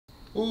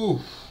Ooh,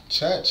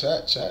 chat.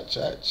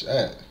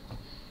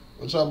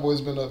 What y'all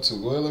boys been up to?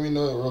 Go ahead, let me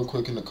know it real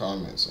quick in the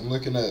comments. I'm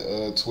looking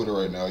at Twitter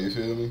right now, you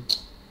feel me?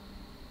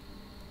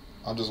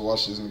 I just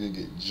watched this nigga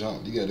get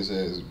jumped. He got his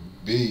ass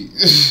beat.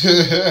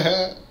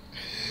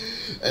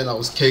 And I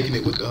was caking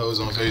it with the hoes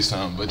on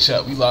FaceTime. But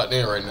chat, we locked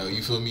in right now,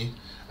 you feel me?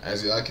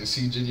 As y'all can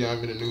see,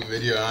 Jidion in a new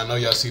video. I know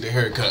y'all see the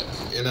haircut.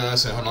 You know what I'm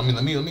saying? Hold on,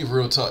 let me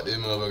real talk to this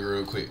motherfucker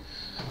real quick.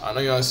 I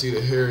know y'all see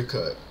the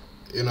haircut.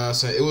 You know what I'm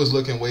saying? It was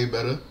looking way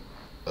better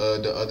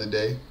the other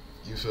day.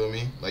 You feel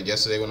me? Like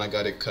yesterday when I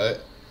got it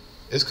cut.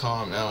 It's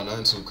calm now,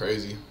 nothing too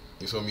crazy.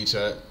 You feel me,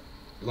 chat?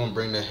 We're gonna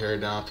bring the hair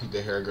down, peep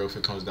the hair growth if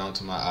it comes down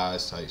to my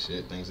eyes type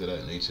shit, things of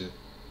that nature.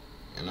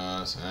 You know what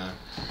I'm saying?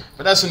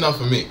 But that's enough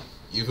for me.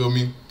 You feel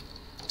me?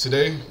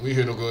 Today, we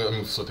here to go, I'm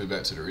gonna flip it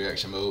back to the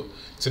reaction mode.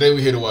 Today,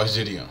 we here to watch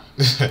Jidion.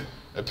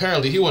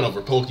 Apparently, he went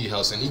over Poki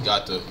house and he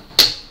got the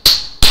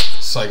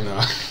psych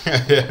nah.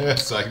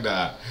 Psych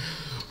nah.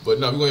 But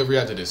no, we're gonna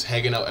react to this.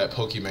 Hanging out at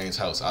Pokimanes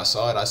house. I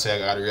saw it, I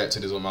said I gotta react to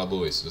this with my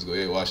boys. Let's go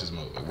ahead and watch this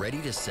mode.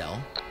 Ready to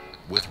sell?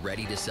 With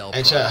ready to sell.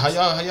 And chat, how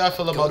y'all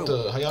feel about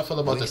the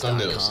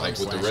thumbnails? Like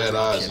with the red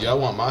eyes. Y'all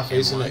want my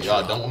face in it?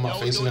 Y'all don't want my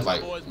face in it?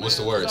 Like, what's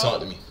the word?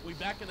 Talk to me. We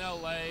back in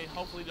LA.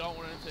 Hopefully don't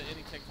run into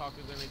any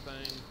TikTokers or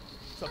anything.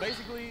 So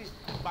basically,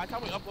 by the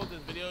time we upload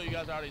this video, you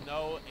guys already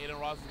know Aiden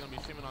Ross is gonna be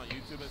streaming on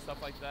YouTube and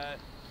stuff like that.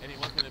 And he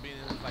wants me to be in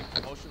his like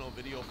promotional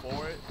video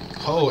for it.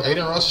 Oh,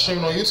 Aiden Ross is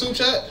streaming on YouTube,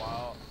 chat?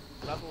 Wow.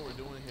 So that's what we're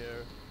doing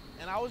here.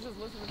 And I was just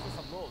listening to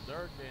some Lil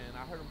Durk and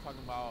I heard him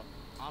talking about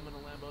I'm in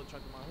a Lambo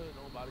truck in my hood,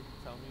 nobody can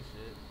tell me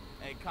shit.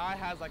 And Kai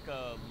has like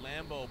a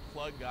Lambo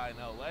plug guy in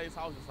LA, so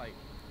I was just like,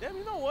 damn,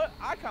 you know what?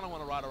 I kind of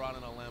want to ride around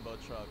in a Lambo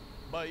truck.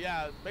 But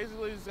yeah,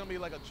 basically it's gonna be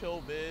like a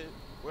chill vid.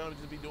 We're gonna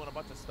just be doing a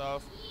bunch of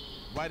stuff.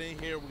 Right in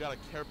here, we got a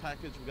care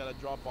package we gotta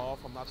drop off.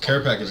 I'm not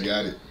care package,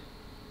 got it.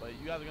 But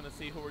you guys are gonna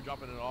see who we're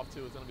dropping it off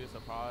to. It's gonna be a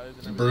surprise.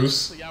 And Bruce.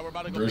 So yeah, we're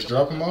about to go Bruce,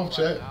 drop him off,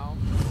 chat.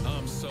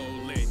 I'm so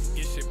lit,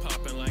 get shit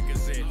popping like a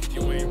zit.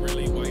 You ain't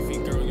really wifey,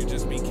 girl, you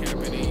just be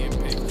capping and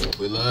pick.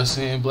 We love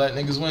seeing black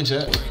niggas win,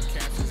 chat.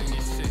 Captions in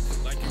your shit,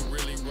 like you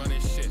really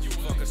running shit. You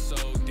fucking so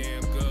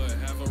damn good,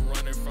 have a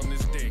runner from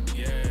this dick,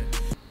 yeah.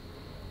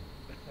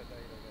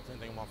 Same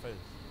thing on my face.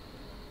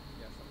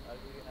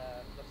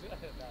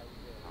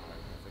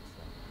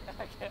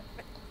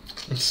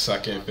 I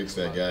can't fix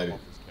that, got it.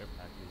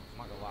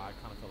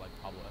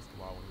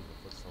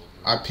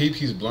 I peep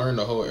he's blurring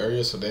the whole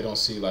area so they don't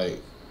see like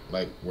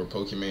where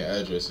Pokimane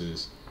address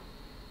is.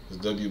 It's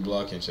W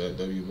blocking, chat.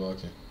 W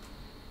blocking.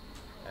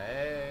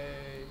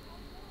 Hey,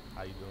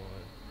 how you doing?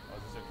 Oh,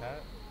 is this your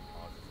cat?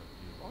 Oh, this is so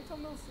cute. Long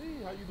time no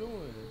see. How you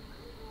doing?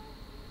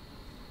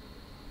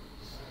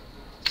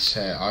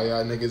 Chat, all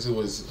y'all niggas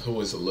who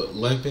was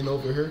limping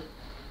over her.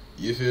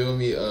 You feel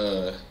me?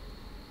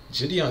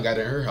 Jidion got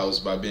in her house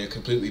by being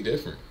completely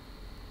different.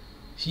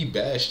 He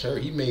bashed her.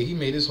 He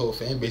made his whole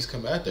fan base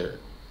come after her.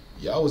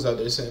 Y'all was out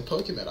there saying,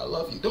 Pokimane, I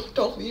love you.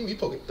 Don't leave me,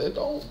 Pokimane.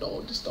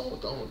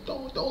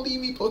 Don't leave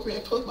me,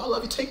 Pokimane. Pokimane, I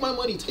love you. Take my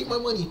money. Take my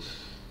money.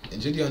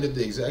 And Jidion did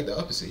the exact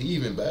opposite. He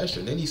even bashed her.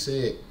 And then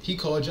he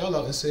called y'all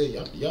out and said,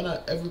 y'all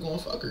not ever gonna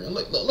fuck her. And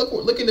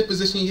look in the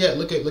position he had.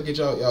 Look at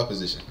y'all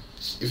position.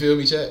 You feel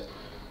me, chat?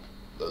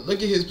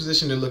 Look at his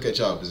position and look at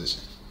y'all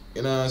position.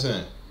 You know what I'm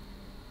saying?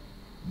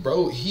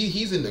 Bro,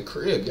 he's in the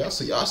crib. Y'all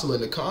still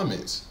in the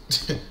comments.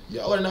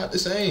 Y'all are not the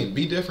same.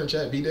 Be different,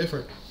 chat. Be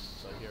different.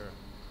 So here,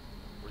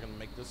 we're gonna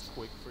make this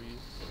quick for you.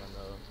 We're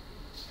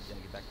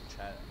gonna get back to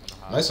chat.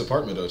 Nice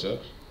apartment though, chat.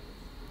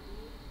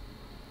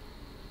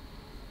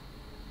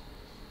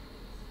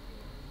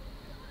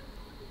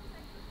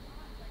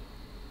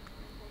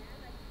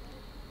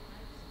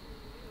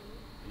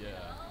 Yeah.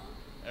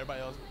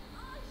 Everybody else,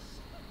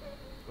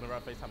 whenever I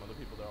FaceTime other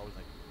people, they're always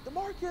like,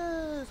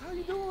 DeMarcus, how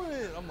you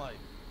doing? I'm like,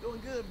 doing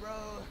good, bro.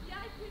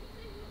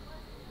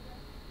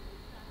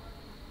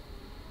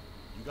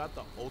 You got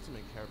the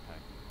ultimate care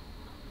package.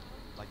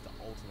 Like the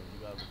ultimate.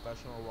 You got a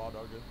professional raw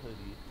dogger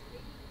hoodie.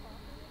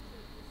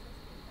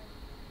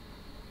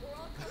 We're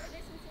all covered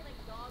this into like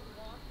dog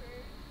walker.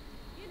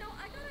 You know,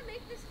 I gotta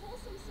make this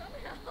wholesome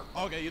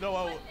somehow. Okay, you know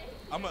what?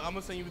 I'm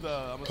gonna send you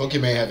the.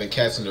 Pokimane having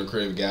cats in their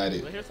crib, got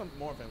it. But here's some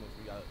more families.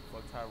 We got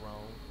Fuck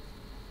Tyrone.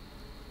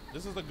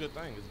 This is a good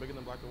thing. It's bigger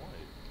than Black and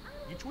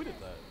White. You tweeted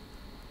that.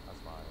 That's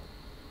fine.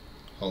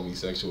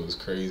 Homosexual is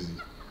crazy.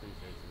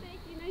 Thank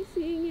you. Nice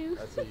seeing you.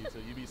 I see you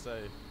too. You be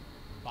safe.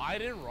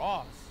 Biden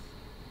Ross.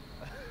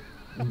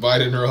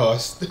 Biden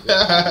Ross.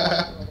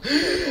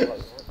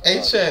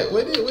 Hey, chat.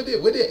 When did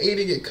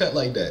Aiden get cut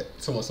like that?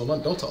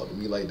 Someone, don't talk to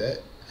me like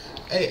that.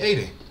 Hey,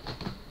 Aiden.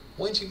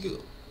 When'd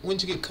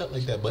you get cut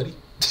like that, buddy?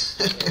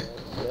 I love the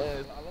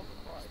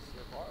car. It's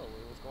your car.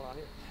 What's going on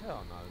here?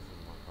 Hell no, this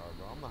isn't my car,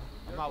 bro.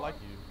 I'm not like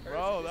you,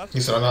 bro. That's He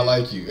said I'm not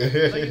like you.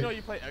 like, you know,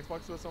 you play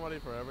Xbox with somebody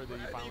forever, then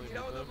you finally meet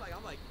them.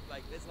 I'm like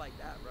it's like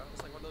that, bro.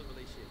 It's like one of those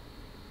relationships.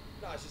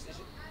 No, it's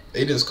just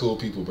Aiden's cool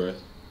people, bro.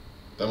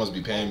 That must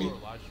be paying me.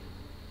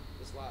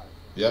 it's live.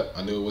 Yep,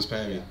 I knew it was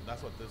paying me.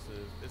 That's what this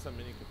is. It's a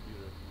mini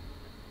computer.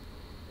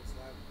 It's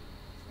live.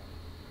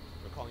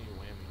 They're calling you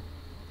Whammy.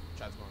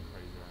 Chat's going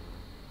crazy right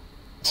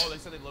now. Oh, they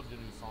said they loved your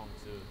new song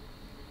too.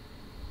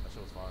 That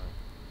shit was fire.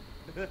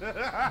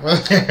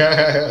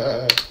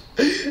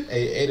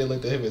 Hey, Ada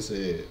looked at him and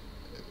said,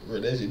 bro,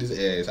 that shit is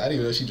ass. I didn't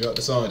even know she dropped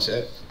the song,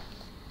 chat.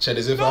 Chat,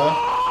 is it fire?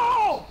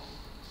 No!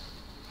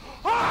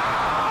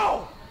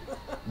 Oh!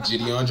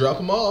 Jidion drop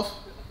him off.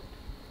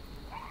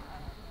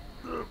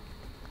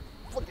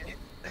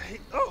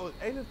 Oh,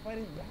 Aiden's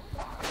fighting back.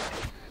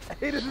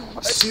 Aiden's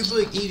fighting. See,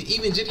 look,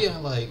 even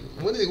Jidion, like,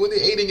 when did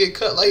Aiden get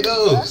cut like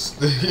those?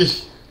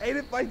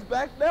 Aiden fights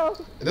back now?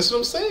 That's what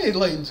I'm saying.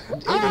 Like,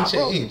 Aiden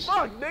changed.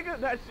 Fuck, nigga,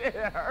 that shit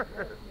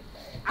hurt.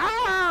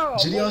 Ow!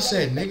 Jidion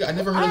said, nigga. I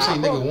never heard him say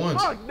nigga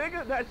once. Fuck,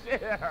 nigga, that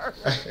shit hurt.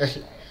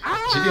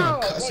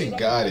 Jidion cussing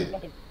got it.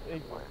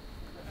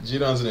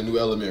 Jidion's in a new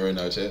element right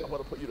now, chat. I'm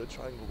gonna put you in a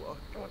triangle block.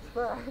 What's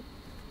that?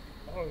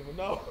 I don't even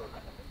know.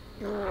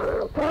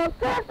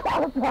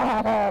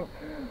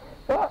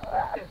 It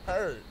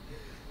hurt.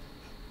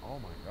 Oh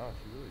my gosh,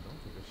 you really don't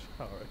take a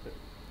shower.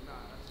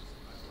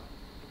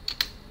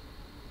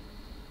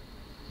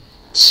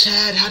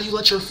 Chad, how do you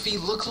let your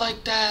feet look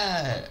like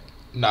that?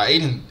 Nah,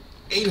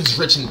 Aiden's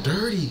rich and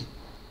dirty.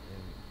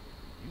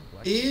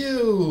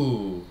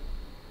 Ew.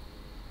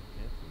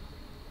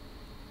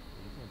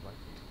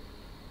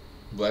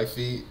 Black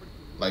feet?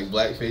 Like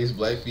black face,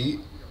 black feet?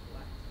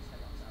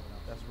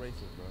 That's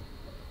racist, bro.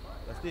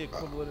 That's the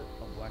equivalent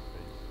of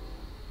blackface.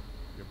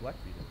 You're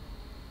blackfeeting.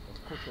 That's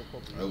cultural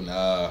appropriation. Oh,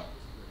 nah.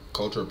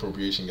 Cultural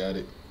appropriation, got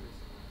it.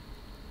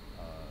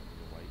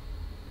 You're white.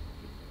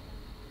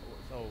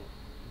 So,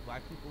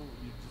 black people,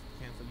 you just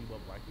can't say you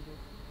love black people?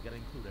 You gotta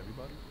include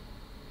everybody?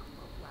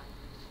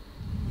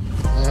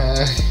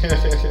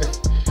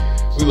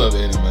 We love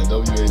Aiden, man.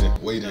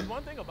 Waiting. There's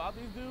one thing about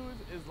these dudes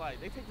is like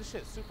they take this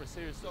shit super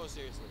seriously. So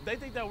seriously. They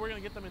think that we're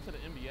gonna get them into the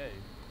NBA.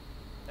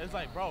 And it's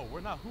like, bro,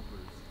 we're not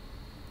hoopers.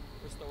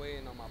 We're still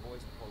waiting on my boys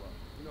to pull up.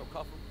 You know,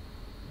 cuff them.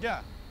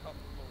 Yeah. Cuff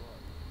them, pull up.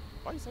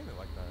 Why are you saying it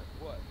like that?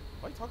 What?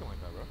 Why are you talking like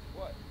that, bro?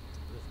 What?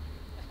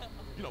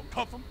 You know,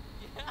 cuff them.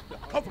 Yeah,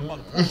 cuff them,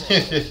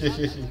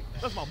 motherfucker.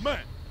 That's my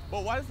man.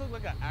 But why does it look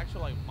like an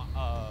actual like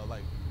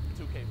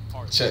 2K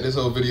part? Check this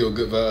whole video,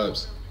 good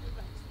vibes.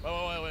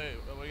 Wait.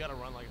 We gotta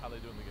run like how they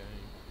do in the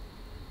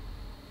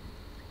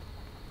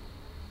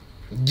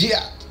game.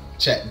 Yeah.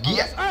 Check.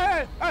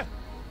 Yeah. Hey!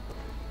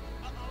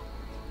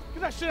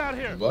 Get that shit out of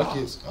here.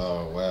 Buckets.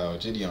 Oh wow,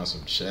 Jidion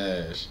some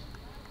trash.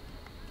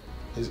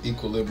 His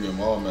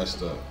equilibrium all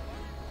messed up.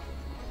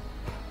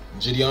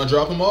 Jidion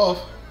drop him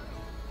off.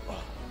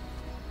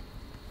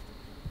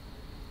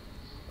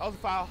 That was a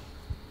foul.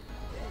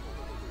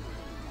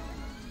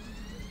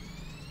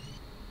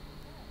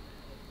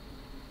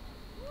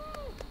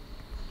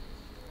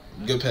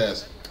 Good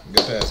pass,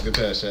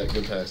 Shaq.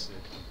 Good pass.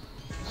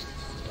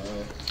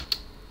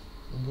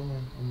 I'm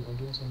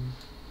doing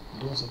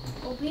something.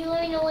 Oh, can you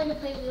let me know when to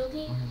play real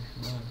game?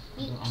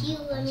 Can you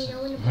let me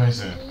know when to play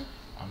real game?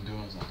 I'm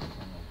doing something.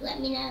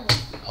 Let me know.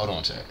 Hold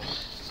on, chat.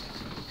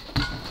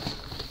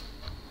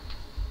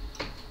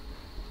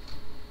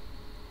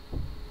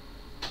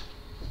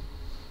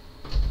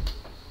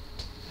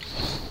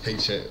 Hey,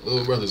 chat.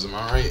 Little brothers, am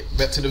I right?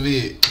 Back to the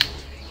vid.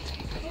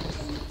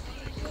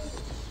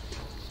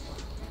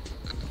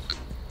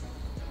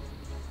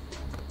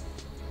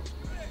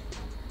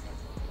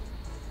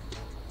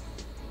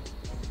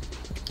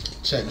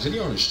 Check,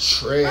 Jidion is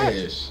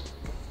trash.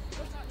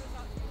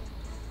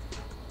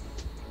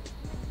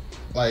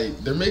 Like,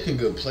 they're making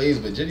good plays,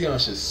 but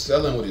Jidion's just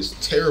selling with his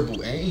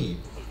terrible aim.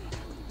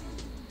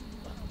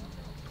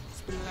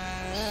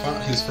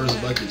 His first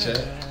bucket,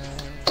 chat.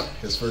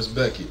 His first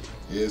bucket.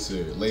 Yes,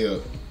 sir.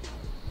 Layup.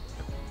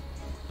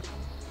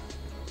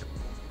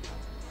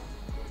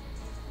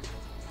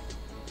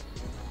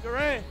 You're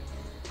right.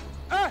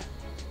 Hey!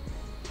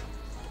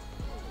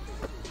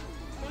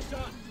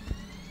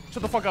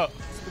 Shut the fuck up.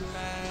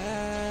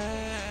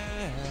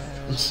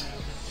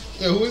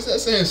 Yo, who is that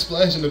saying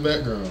splash in the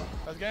background?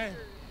 That's game.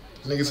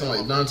 Nigga sound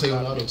like Dante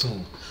on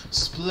auto-tune.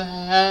 Splash.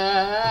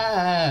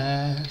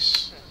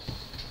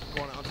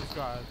 Going to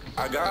unsubscribe.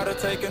 I gotta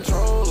take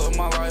control of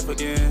my life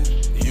again.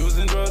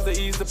 Using drugs to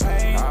ease the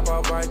pain. I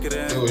bought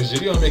Vicodin. Yo, is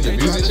Jidion making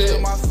music, chat?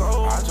 My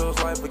soul. I chose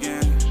life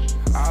again.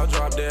 I'll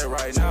drop dead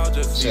right now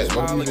just to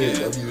smile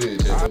again.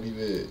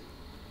 WVid.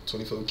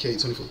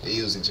 24K,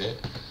 24,000, chat.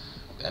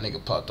 That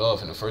nigga popped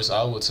off in the first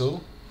hour or two.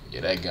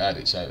 Yeah, that got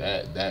it, chat.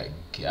 That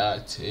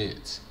got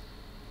it.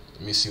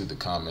 Let me see what the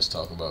comments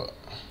talk about.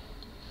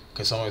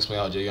 Can someone explain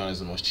how Jidion is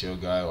the most chill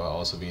guy while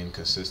also being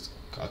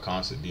a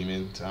constant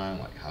demon time?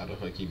 Like, how the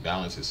fuck he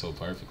balances so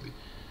perfectly?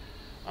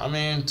 I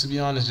mean, to be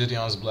honest,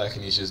 Jidion's black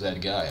and he's just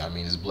that guy. I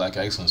mean, it's black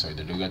excellence right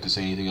there. Do we got to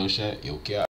say anything else, chat? Yo, cap.